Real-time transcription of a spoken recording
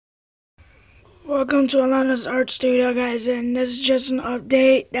Welcome to Alana's Art Studio, guys, and this is just an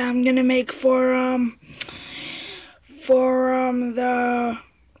update that I'm gonna make for the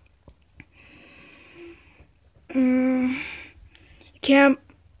camp,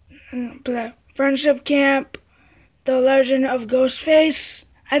 friendship camp, the Legend of Ghostface.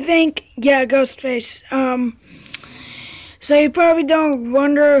 I think, yeah, Ghostface. So you probably don't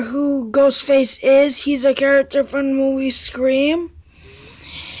wonder who Ghostface is. He's a character from the movie Scream.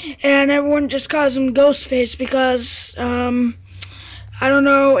 And everyone just calls him Ghostface because I don't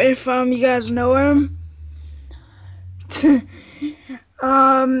know if you guys know him.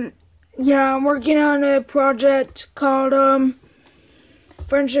 Yeah, I'm working on a project called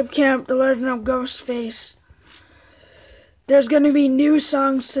Friendship Camp: The Legend of Ghostface. There's gonna be new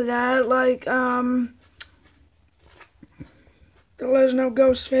songs to that, like The Legend of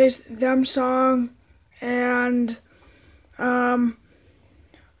Ghostface, Them Song, and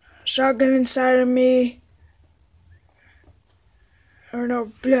Shotgun Inside of Me, or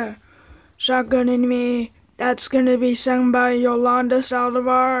no, blah, Shotgun in Me. That's gonna be sung by Yolanda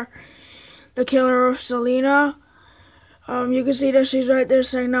Saldivar, the killer of Selena. You can see that she's right there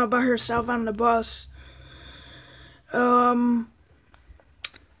singing out by herself on the bus. You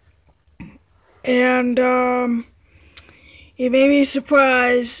may be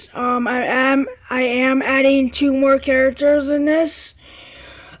surprised. I am adding 2 more characters in this.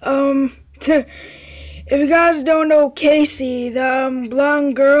 If you guys don't know Casey, the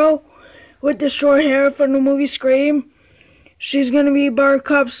blonde girl with the short hair from the movie Scream, she's gonna be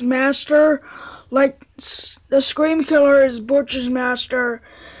Buttercup's master. Like the Scream killer is Butch's master,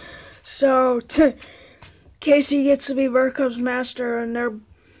 so Casey gets to be Buttercup's master, and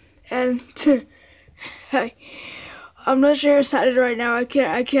I'm not sure excited right now. I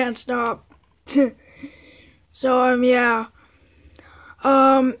can't stop. So yeah.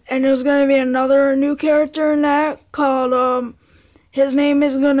 And there's gonna be another new character in that called his name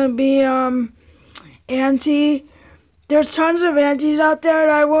is gonna be Auntie. There's tons of aunties out there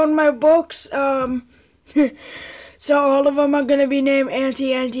that I wrote in my books. So all of them are gonna be named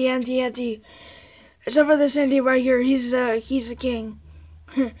Auntie, Auntie, Auntie, Auntie. Except for this auntie right here. He's a king.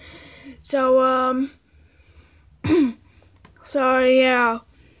 So so yeah.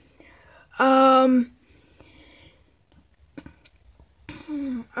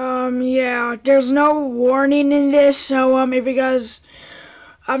 Yeah, there's no warning in this, so if you guys,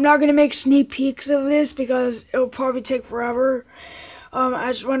 I'm not gonna make sneak peeks of this because it'll probably take forever. I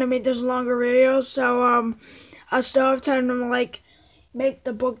just want to make this longer video, so I still have time to make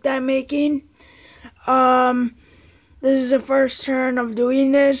the book that I'm making. This is the first turn of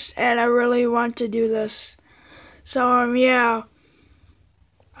doing this, and I really want to do this. So yeah.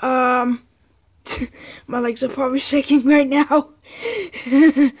 My legs are probably shaking right now.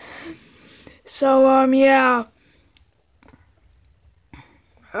 So yeah.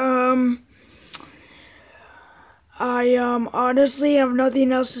 I honestly have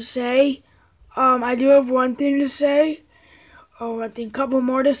nothing else to say. I do have one thing to say. Oh, I think a couple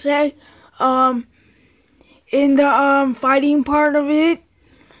more to say. In the fighting part of it,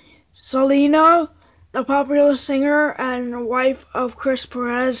 Selena, the popular singer and wife of Chris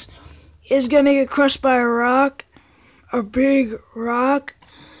Perez, is gonna get crushed by a rock, a big rock,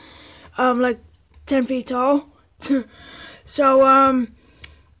 like 10 feet tall. So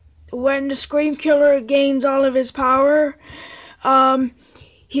when the Scream Killer gains all of his power,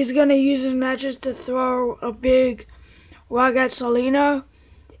 he's gonna use his mattress to throw a big rock at Selena,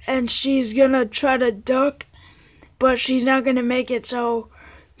 and she's gonna try to duck, but she's not gonna make it. So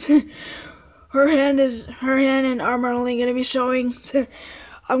her hand and arm are only gonna be showing.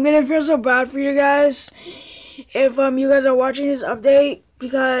 I'm gonna feel so bad for you guys if you guys are watching this update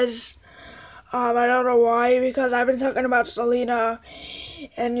because I don't know why, because I've been talking about Selena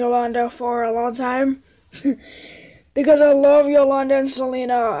and Yolanda for a long time. Because I love Yolanda and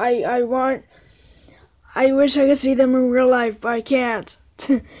Selena. I wish I could see them in real life, but I can't.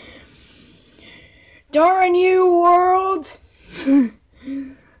 Darn you, world!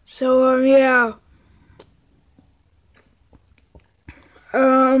 So yeah.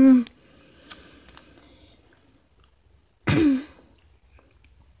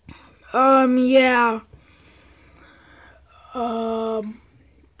 Yeah.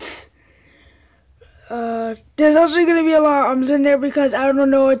 There's actually gonna be a lot of ums in there because I don't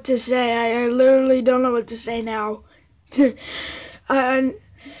know what to say. I literally don't know what to say now. And,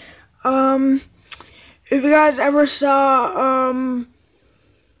 if you guys ever saw,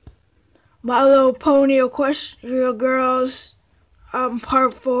 My Little Pony Equestria Girls,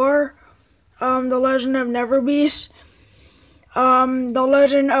 Part 4, The Legend of Neverbeast, The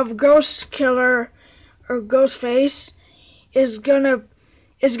Legend of Ghost Killer or Ghostface is gonna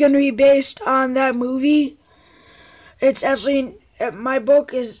be based on that movie. It's actually my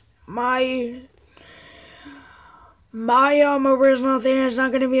book is my original thing. It's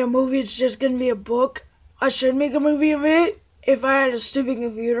not gonna be a movie. It's just gonna be a book. I should make a movie of it if I had a stupid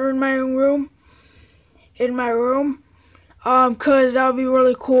computer in my room. Cause that would be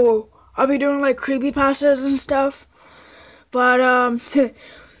really cool. I'll be doing like creepypastas and stuff. But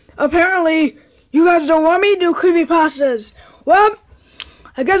apparently you guys don't want me to do creepypastas. Well,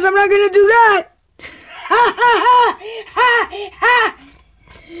 I guess I'm not gonna do that.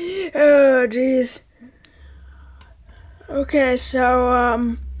 Oh jeez. Okay,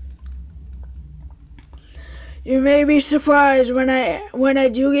 so you may be surprised when I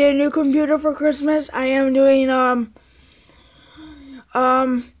do get a new computer for Christmas. I am doing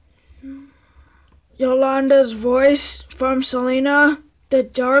Yolanda's voice from Selena, the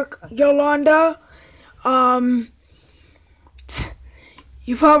dark Yolanda.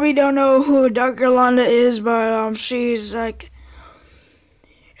 You probably don't know who Dark Yolanda is, but she's like,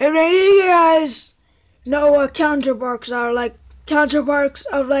 if any of you guys know what counterparts are, like counterparts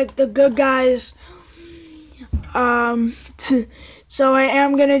of like the good guys. So I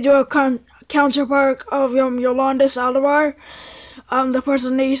am gonna do a counterpart of Yolanda Saldivar, the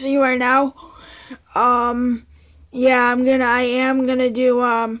person that you see right now. Yeah, I am gonna do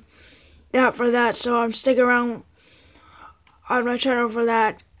that for that. So I'm sticking around on my channel for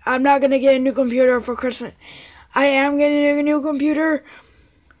that. I'm not gonna get a new computer for Christmas. I am getting a new computer,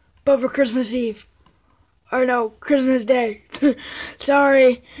 but for Christmas Eve. Or no, Christmas Day.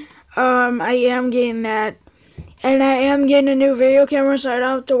 Sorry. I am getting that. And I am getting a new video camera, so I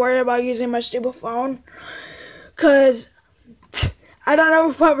don't have to worry about using my stupid phone. Cause I don't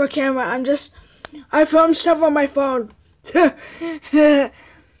have a proper camera. I film stuff on my phone.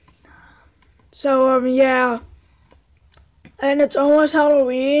 So yeah. And it's almost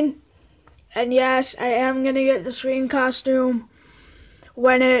Halloween. And yes, I am gonna get the Scream costume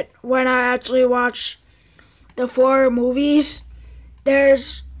when I actually watch the 4 movies.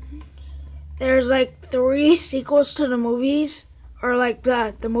 There's like 3 sequels to the movies, or like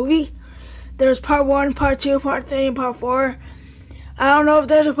the movie. There's part 1, part 2, part 3, and part 4. I don't know if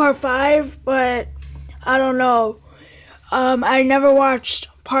there's a part 5, but I don't know. I never watched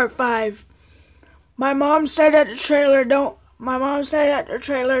part 5. My mom said that the trailers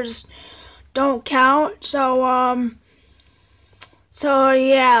don't count. So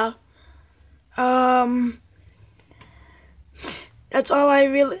yeah. That's all I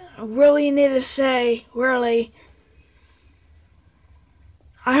really need to say, really.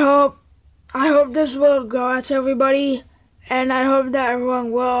 I hope this will go out to everybody, and I hope that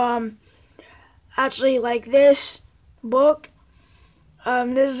everyone will actually like this book.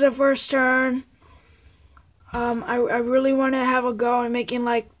 This is the first turn. I really want to have a go at making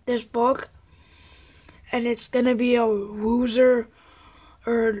like this book, and it's gonna be a woozer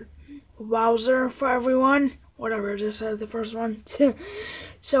or wowzer for everyone. Whatever, I just said the first one.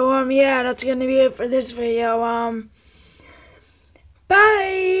 So yeah, that's gonna be it for this video.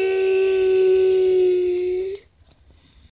 Bye.